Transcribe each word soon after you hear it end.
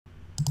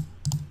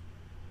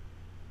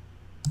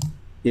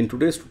In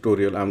today's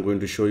tutorial, I'm going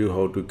to show you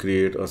how to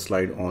create a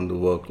slide on the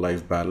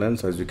work-life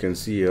balance. As you can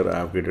see here, I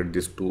have created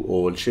this two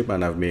oval shape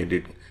and I've made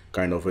it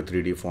kind of a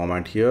 3D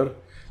format here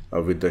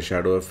with the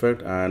shadow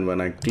effect. And when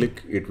I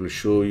click, it will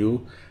show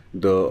you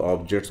the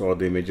objects or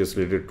the images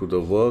related to the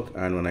work.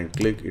 And when I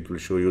click, it will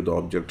show you the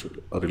object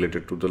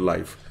related to the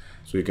life.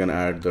 So you can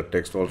add the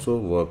text also,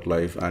 work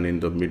life, and in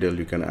the middle,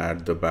 you can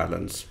add the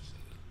balance.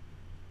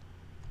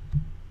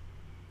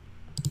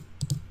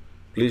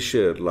 Please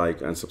share,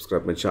 like and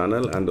subscribe my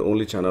channel, and the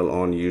only channel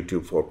on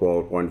YouTube for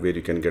PowerPoint where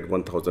you can get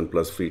 1000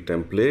 plus free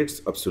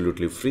templates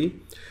absolutely free.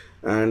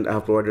 And I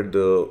have provided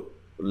the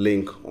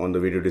link on the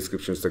video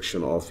description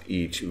section of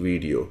each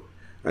video,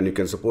 and you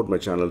can support my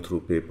channel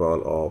through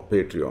PayPal or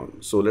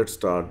Patreon. So let's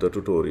start the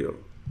tutorial.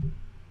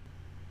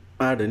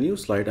 Add a new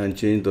slide and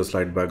change the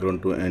slide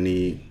background to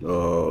any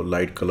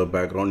light color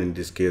background. In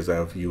this case, I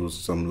have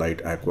used some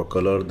light aqua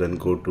color. Then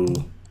go to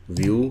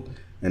view,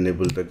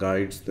 enable the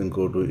guides, then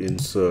go to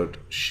insert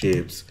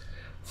shapes.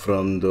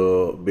 From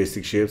the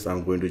basic shapes,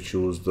 I'm going to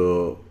choose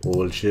the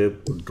oval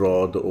shape.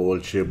 Draw the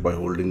oval shape by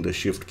holding the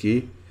shift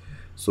key.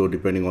 So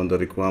depending on the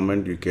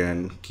requirement, you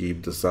can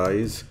keep the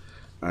size,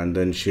 and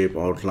then shape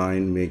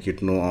outline, make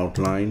it no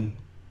outline.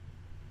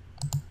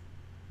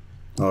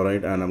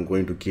 Alright, and I'm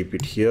going to keep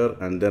it here,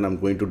 and then I'm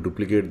going to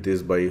duplicate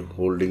this by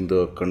holding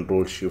the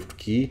control shift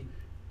key.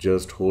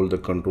 Just hold the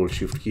control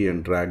shift key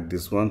and drag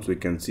this one. So you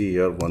can see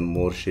here one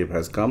more shape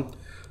has come.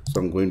 So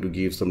I'm going to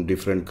give some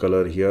different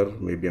color here.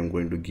 Maybe I'm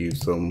going to give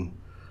some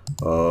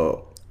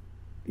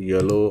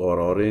yellow or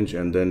orange,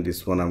 and then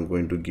this one I'm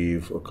going to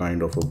give a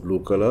kind of a blue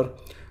color.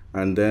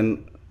 And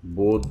then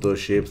both the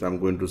shapes I'm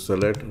going to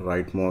select,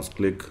 right mouse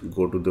click,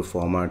 go to the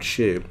format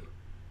shape.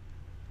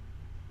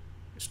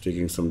 It's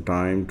taking some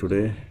time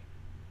today.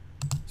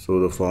 So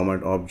the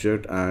format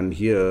object, and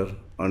here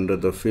under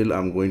the fill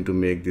I'm going to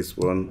make this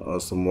one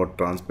somewhat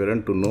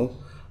transparent to know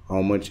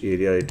how much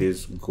area it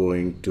is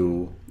going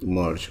to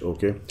merge.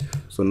 Okay,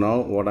 so now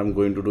what I'm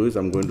going to do is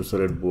I'm going to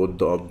select both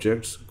the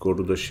objects, go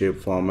to the shape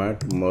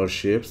format, merge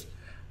shapes,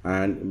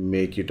 and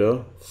make it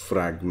a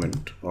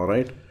fragment. All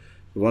right,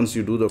 once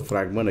you do the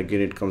fragment, again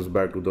it comes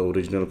back to the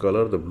original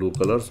color, the blue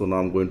color. So now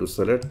I'm going to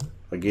select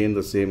again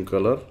the same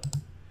color,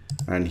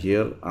 and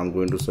here I'm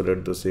going to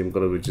select the same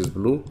color, which is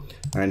blue,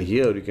 and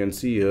here you can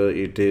see here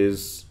it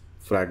is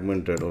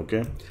fragmented.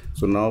 Okay,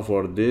 so now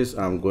for this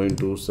I'm going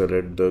to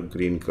select the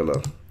green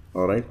color.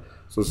 All right,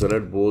 so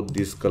select both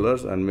these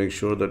colors and make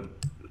sure that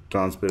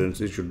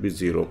transparency should be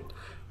 0,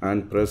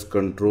 and press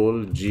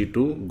Ctrl G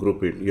to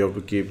group it. You have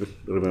to keep it,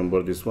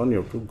 remember this one, you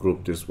have to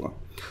group this one.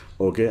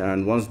 Okay,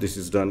 and once this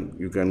is done,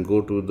 you can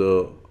go to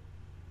the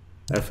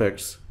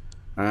effects,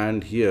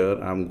 and here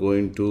I'm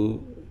going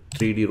to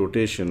 3D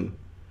rotation,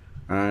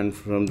 and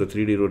from the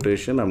 3D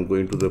rotation I'm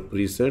going to the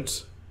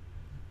presets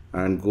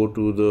and go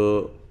to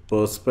the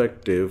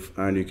perspective,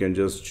 and you can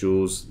just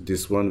choose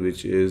this one,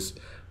 which is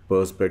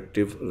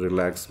perspective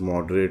relax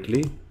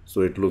moderately.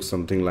 So it looks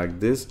something like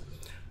this.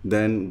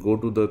 Then go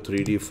to the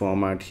 3D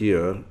format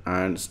here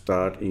and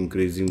start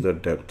increasing the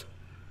depth.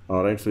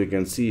 All right, so you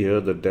can see here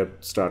the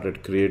depth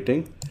started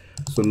creating.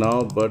 So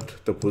now,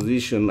 but the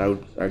position I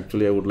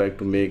would like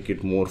to make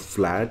it more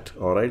flat.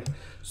 All right,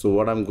 so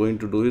what I'm going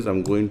to do is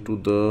I'm going to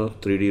the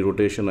 3D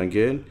rotation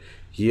again.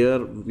 Here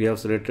we have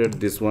selected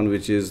this one,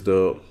 which is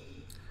the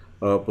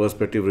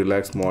perspective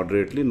relax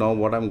moderately. Now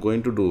what I'm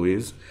going to do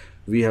is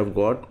we have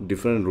got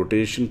different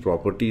rotation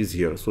properties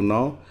here. So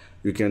now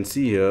you can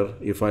see here,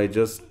 if I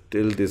just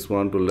tilt this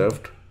one to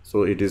left,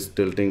 so it is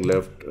tilting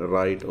left,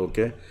 right.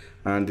 Okay,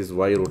 and this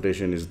Y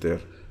rotation is there.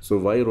 So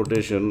Y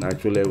rotation,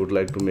 actually I would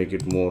like to make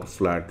it more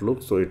flat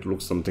look, so it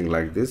looks something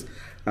like this.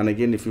 And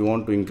again, if you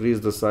want to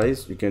increase the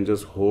size, you can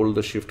just hold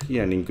the shift key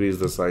and increase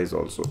the size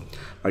also.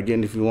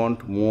 Again, if you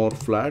want more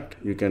flat,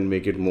 you can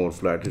make it more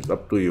flat. It's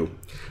up to you.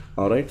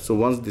 All right, so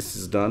once this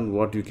is done,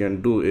 what you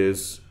can do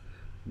is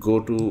go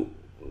to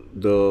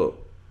the,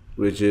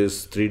 which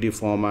is 3D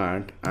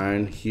format,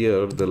 and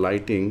here the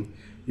lighting,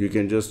 you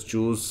can just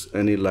choose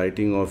any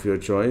lighting of your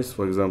choice,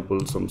 for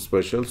example some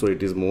special, so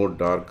it is more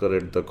darker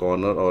at the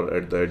corner or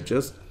at the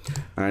edges.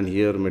 And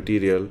here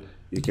material,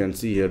 you can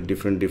see here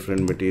different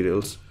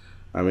materials,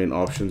 I mean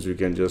options, you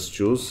can just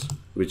choose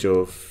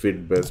whichever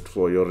fit best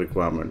for your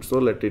requirement. So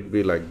let it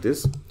be like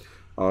this.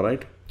 All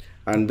right,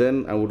 and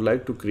then I would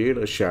like to create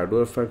a shadow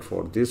effect.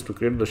 For this, to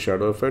create the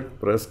shadow effect,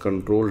 press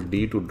Ctrl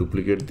D to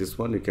duplicate this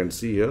one. You can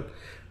see here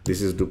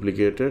this is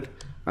duplicated,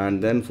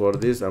 and then for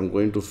this I'm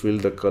going to fill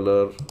the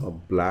color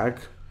black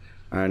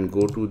and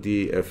go to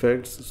the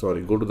effects,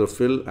 go to the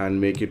fill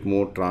and make it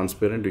more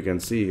transparent. You can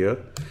see here,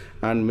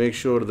 and make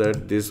sure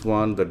that this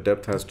one, the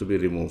depth has to be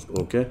removed.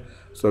 Okay,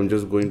 so I'm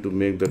just going to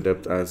make the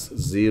depth as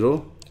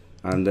 0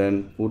 and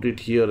then put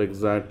it here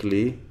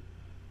exactly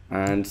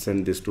and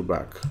send this to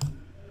back.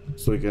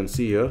 So you can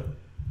see here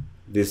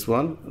this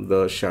one,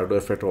 the shadow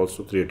effect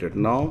also created.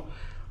 Now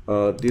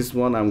this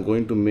one I'm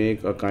going to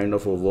make a kind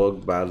of a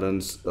work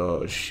balance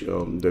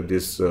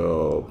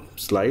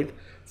slide.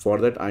 For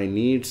that I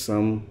need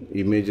some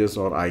images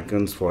or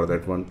icons. For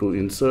that one, to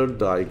insert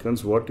the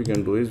icons, what you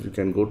can do is you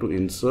can go to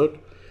insert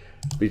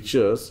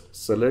pictures,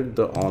 select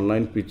the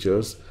online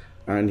pictures,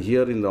 and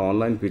here in the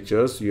online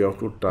pictures you have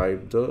to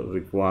type the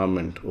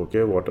requirement.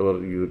 Okay, whatever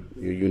you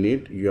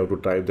need, you have to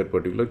type that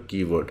particular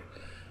keyword.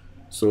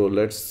 So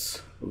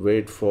let's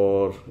wait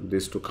for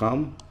this to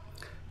come,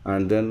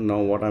 and then now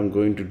what I'm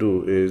going to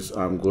do is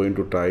I'm going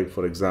to type,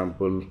 for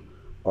example,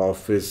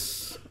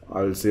 office.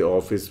 I'll say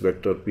office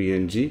vector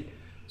PNG.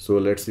 So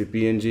let's see,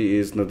 PNG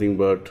is nothing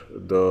but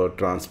the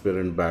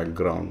transparent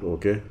background.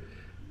 Okay,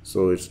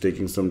 so it's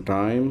taking some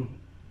time.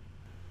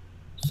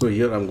 So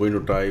here I'm going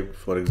to type,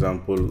 for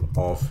example,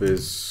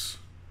 office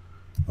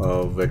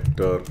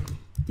vector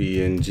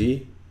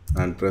PNG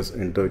and press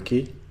enter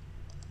key,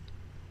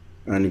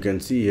 and you can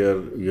see here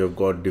you have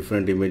got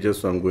different images.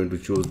 So I'm going to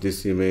choose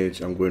this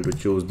image, I'm going to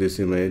choose this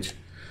image,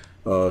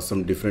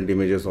 some different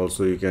images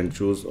also you can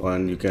choose,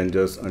 and you can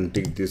just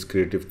untick this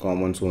Creative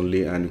Commons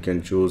only and you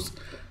can choose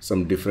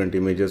some different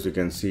images. You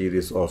can see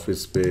this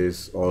office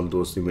space, all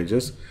those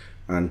images,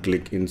 and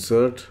click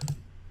insert.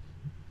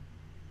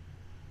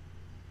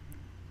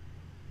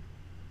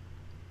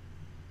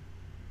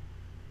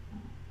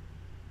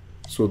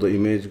 So the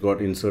image got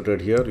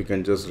inserted here. You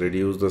can just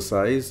reduce the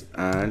size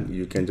and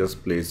you can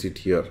just place it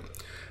here.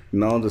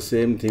 Now the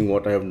same thing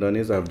what I have done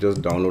is I've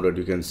just downloaded.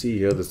 You can see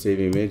here the same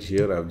image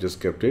here. I've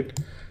just kept it.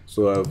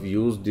 So I've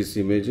used these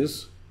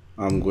images.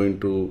 I'm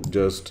going to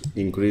just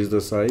increase the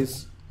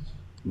size,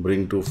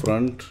 bring to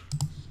front.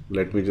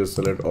 Let me just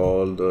select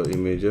all the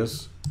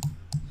images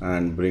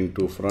and bring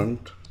to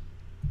front.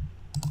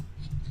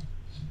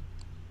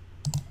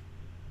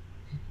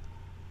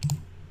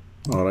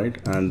 All right,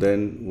 and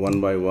then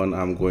one by one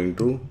I'm going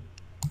to,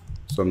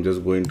 so I'm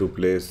just going to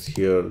place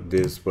here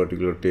this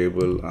particular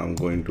table. I'm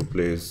going to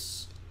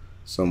place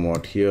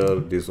somewhat here.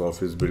 This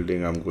office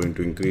building, I'm going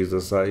to increase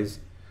the size.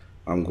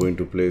 I'm going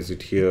to place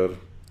it here.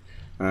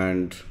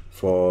 And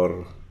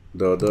for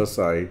the other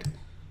side,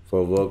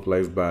 for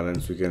work-life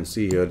balance, you can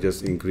see here,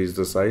 just increase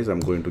the size. I'm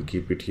going to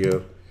keep it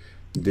here.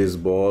 This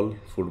ball,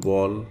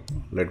 football,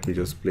 let me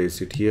just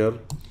place it here.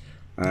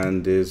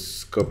 And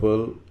this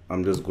couple,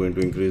 I'm just going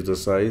to increase the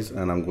size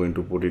and I'm going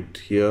to put it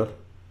here.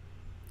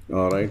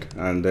 All right,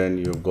 and then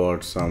you've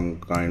got some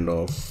kind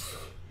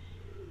of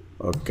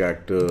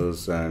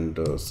cactus and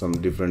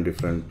some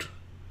different.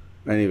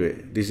 Anyway,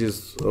 this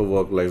is a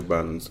work-life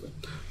balance.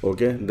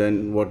 Okay,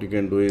 then what you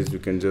can do is you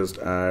can just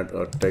add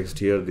a text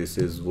here. This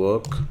is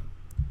work.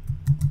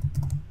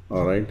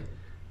 All right,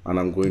 and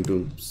I'm going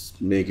to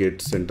make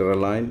it center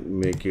align,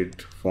 make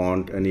it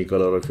font any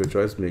color of your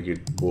choice, make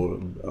it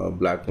bold,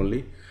 black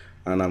only,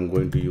 and I'm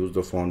going to use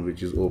the font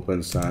which is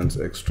Open Sans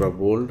Extra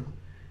Bold.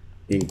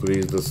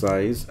 Increase the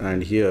size,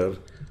 and here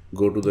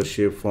go to the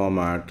shape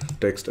format,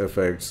 text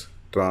effects,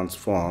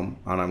 transform,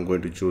 and I'm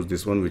going to choose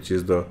this one which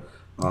is the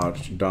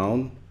arch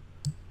down,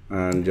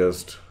 and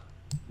just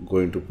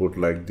going to put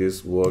like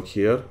this, work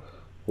here,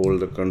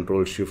 hold the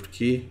Control Shift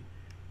key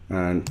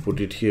and put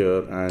it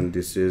here, and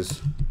this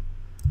is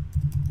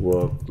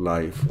work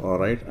life. All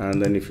right,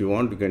 and then if you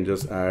want you can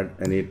just add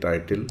any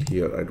title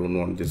here. I don't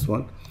want this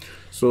one.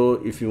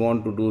 So if you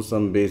want to do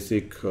some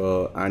basic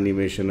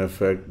animation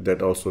effect,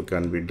 that also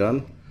can be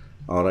done.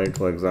 All right,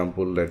 for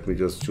example, let me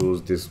just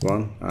choose this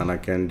one and I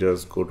can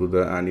just go to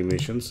the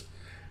animations,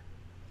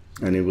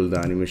 enable the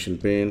animation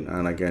pane,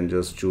 and I can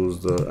just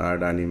choose the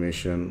add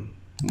animation,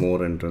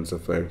 more entrance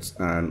effects,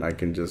 and I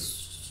can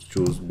just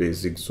choose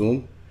basic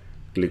zoom,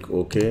 click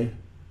OK.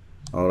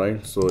 All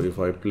right, so if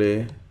I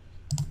play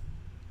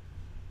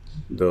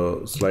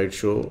the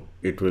slideshow,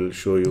 it will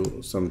show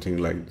you something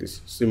like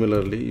this.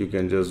 Similarly, you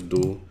can just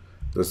do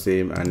the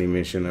same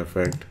animation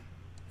effect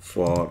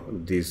for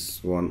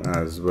this one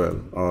as well.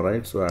 All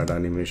right, so add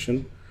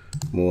animation,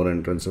 more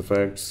entrance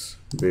effects,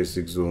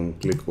 basic zoom,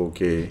 click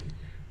OK,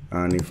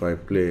 and if I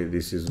play,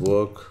 this is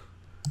work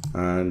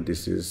and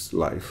this is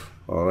life.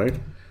 All right,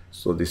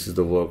 so this is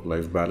the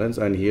work-life balance,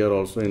 and here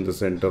also in the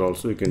center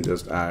also you can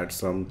just add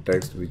some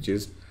text which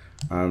is,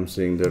 I'm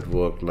saying that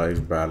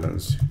work-life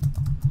balance.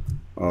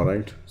 All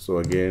right, so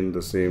again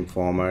the same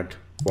format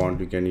font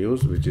you can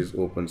use, which is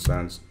Open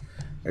Sans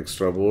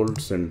Extra Bold,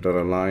 center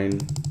align,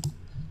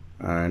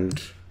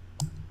 and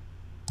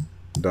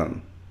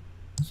done.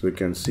 So you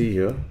can see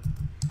here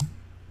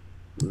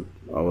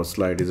our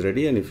slide is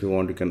ready, and if you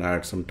want you can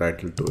add some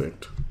title to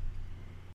it.